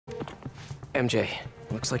MJ,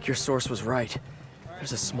 looks like your source was right.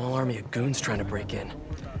 There's a small army of goons trying to break in.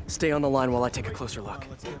 Stay on the line while I take a closer look.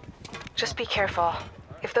 Just be careful.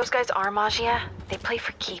 If those guys are Maggia, they play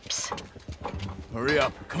for keeps. Hurry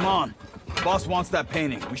up, come on. Boss wants that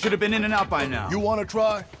painting. We should have been in and out by now. You wanna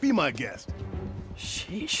try? Be my guest.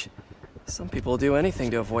 Sheesh. Some people do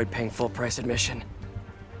anything to avoid paying full price admission.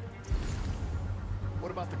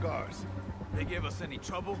 What about the guards? They give us any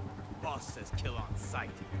trouble? Boss says kill on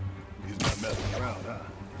sight. He's not messing around, huh?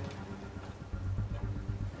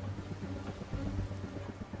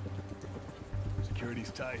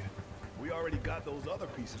 Security's tight. We already got those other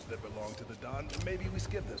pieces that belong to the Don. Maybe we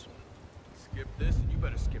skip this one. Skip this and you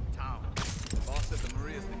better skip town. Boss said the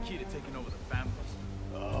Maria's the key to taking over the families.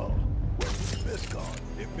 Oh, where's the fist gone?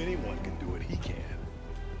 If anyone can do it, he can.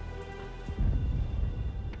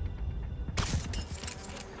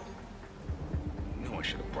 No, I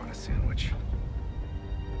should have brought a sandwich.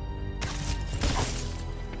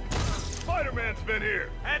 Spider-Man's been here!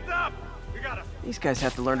 Heads up! We got a... These guys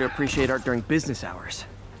have to learn to appreciate art during business hours.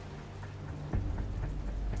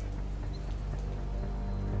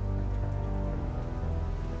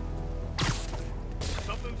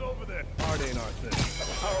 Something's over there. Art ain't our thing.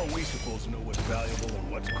 How are we supposed to know what's valuable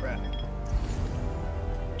and what's crap?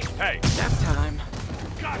 Hey! Nap time.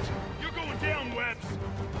 Gotcha! You're going down, Webs!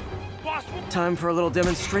 Boss will... Time for a little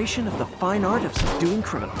demonstration of the fine art of subduing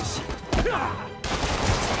criminals.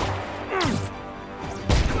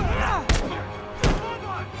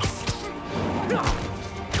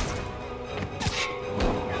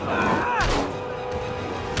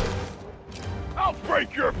 I'll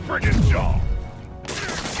break your friggin' jaw!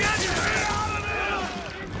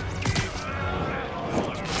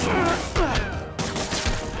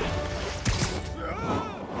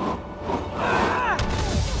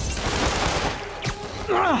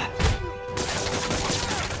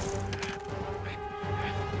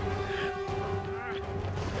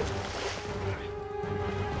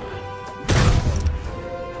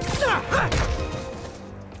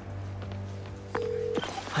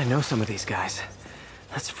 I know some of these guys.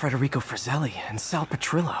 That's Federico Fratelli and Sal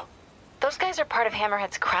Petrillo. Those guys are part of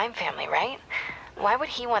Hammerhead's crime family, right? Why would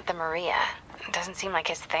he want the Maria? It doesn't seem like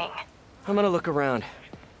his thing. I'm gonna look around.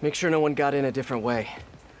 Make sure no one got in a different way.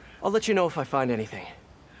 I'll let you know if I find anything.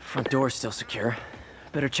 Front door's still secure.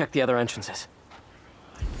 Better check the other entrances.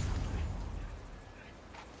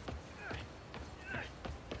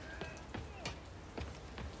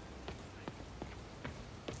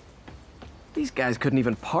 These guys couldn't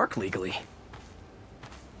even park legally.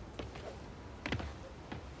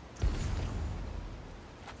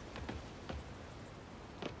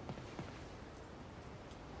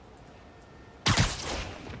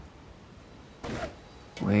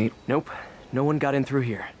 Wait, nope. No one got in through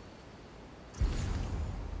here.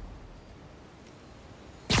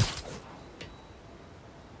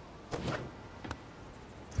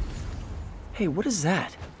 Hey, what is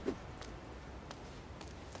that?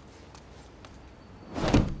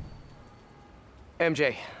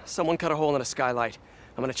 MJ, someone cut a hole in a skylight.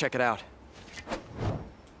 I'm gonna check it out.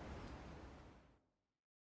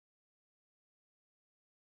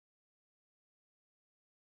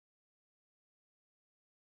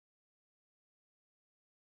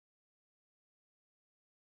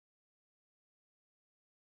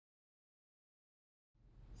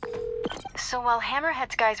 So while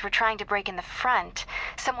Hammerhead's guys were trying to break in the front,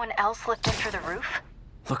 someone else slipped in through the roof?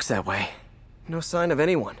 Looks that way. No sign of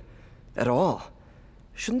anyone. At all.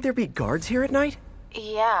 Shouldn't there be guards here at night?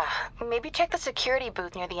 Yeah, maybe check the security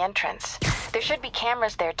booth near the entrance. There should be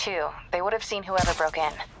cameras there too. They would have seen whoever broke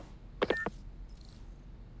in.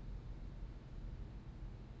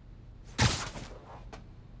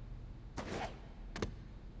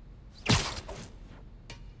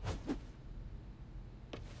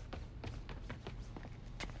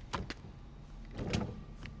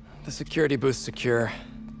 The security booth's secure.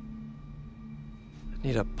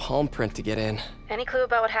 Need a palm print to get in. Any clue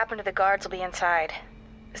about what happened to the guards will be inside.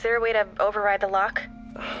 Is there a way to override the lock?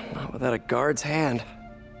 Not without a guard's hand.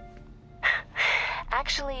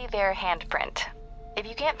 Actually, their handprint. If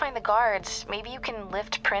you can't find the guards, maybe you can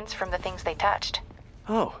lift prints from the things they touched.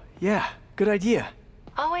 Oh, yeah. Good idea.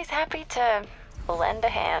 Always happy to lend a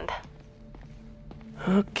hand.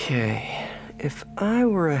 Okay. If I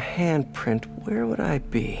were a handprint, where would I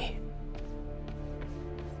be?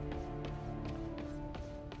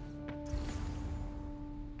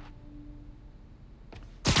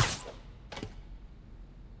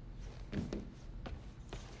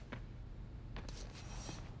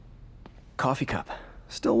 Coffee cup.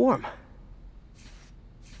 Still warm.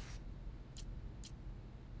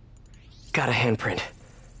 Got a handprint.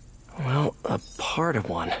 Well, a part of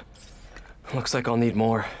one. Looks like I'll need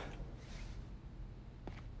more.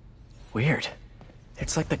 Weird.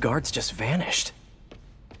 It's like the guards just vanished.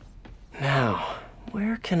 Now,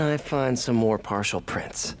 where can I find some more partial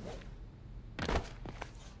prints?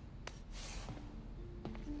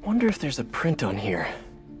 Wonder if there's a print on here.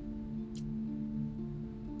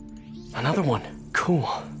 Another one. Cool.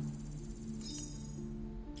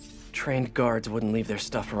 Trained guards wouldn't leave their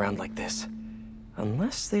stuff around like this.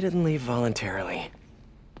 Unless they didn't leave voluntarily.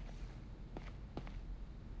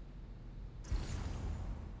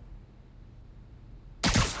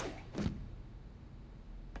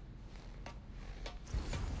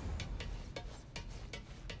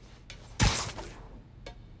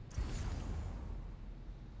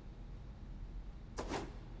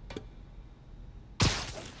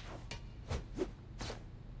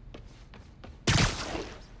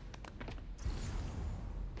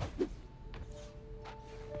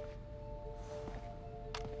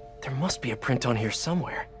 There must be a print on here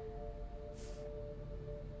somewhere.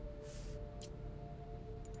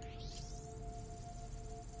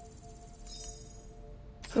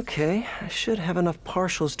 Okay, I should have enough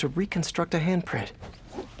partials to reconstruct a handprint.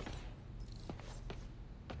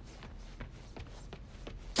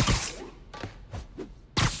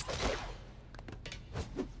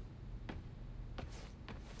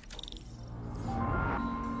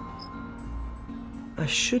 I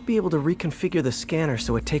should be able to reconfigure the scanner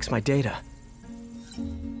so it takes my data.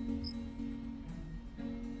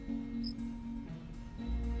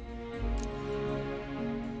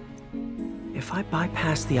 If I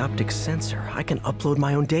bypass the optic sensor, I can upload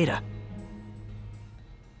my own data.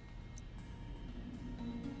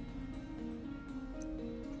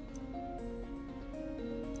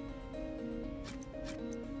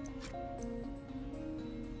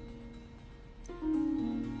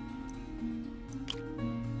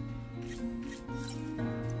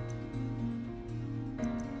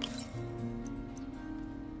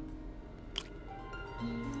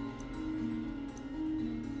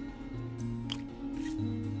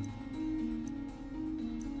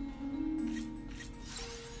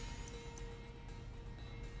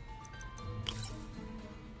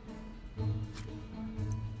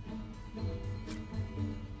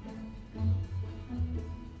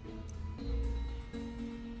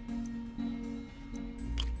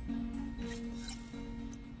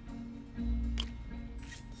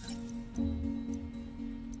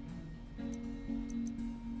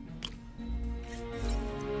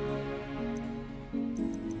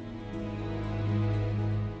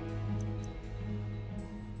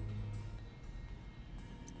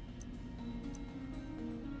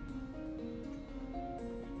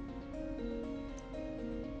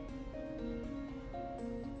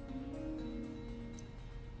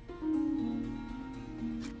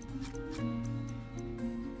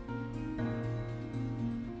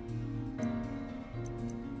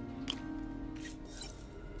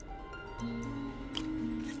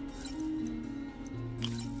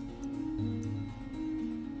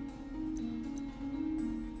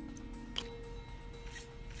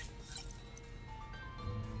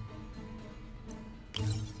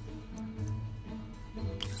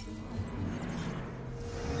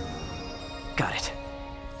 Got it.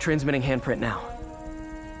 Transmitting handprint now.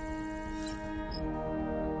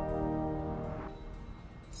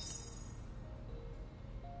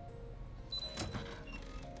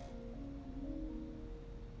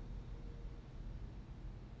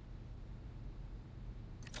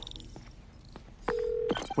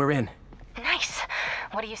 We're in. Nice.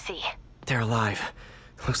 What do you see? They're alive.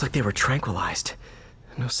 Looks like they were tranquilized.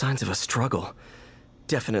 No signs of a struggle.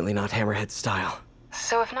 Definitely not Hammerhead style.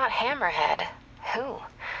 So if not Hammerhead, who?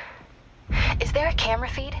 Is there a camera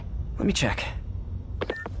feed? Let me check.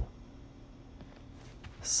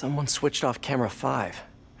 Someone switched off camera 5.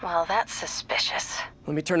 Well, that's suspicious.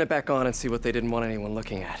 Let me turn it back on and see what they didn't want anyone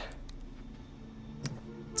looking at.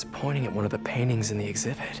 It's pointing at one of the paintings in the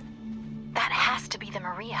exhibit. That has to be the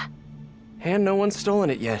Maria. And no one's stolen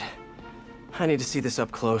it yet. I need to see this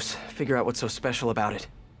up close, figure out what's so special about it.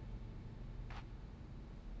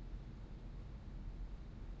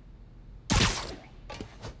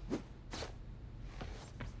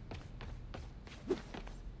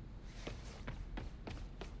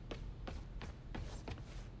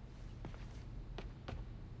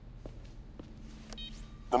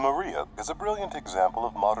 The Maria is a brilliant example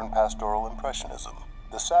of modern pastoral impressionism.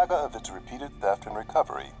 The saga of its repeated theft and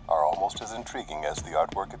recovery are almost as intriguing as the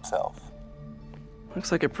artwork itself. Looks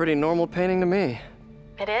like a pretty normal painting to me.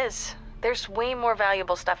 It is. There's way more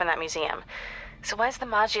valuable stuff in that museum. So why is the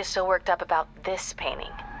Maggia so worked up about this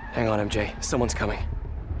painting? Hang on, MJ. Someone's coming.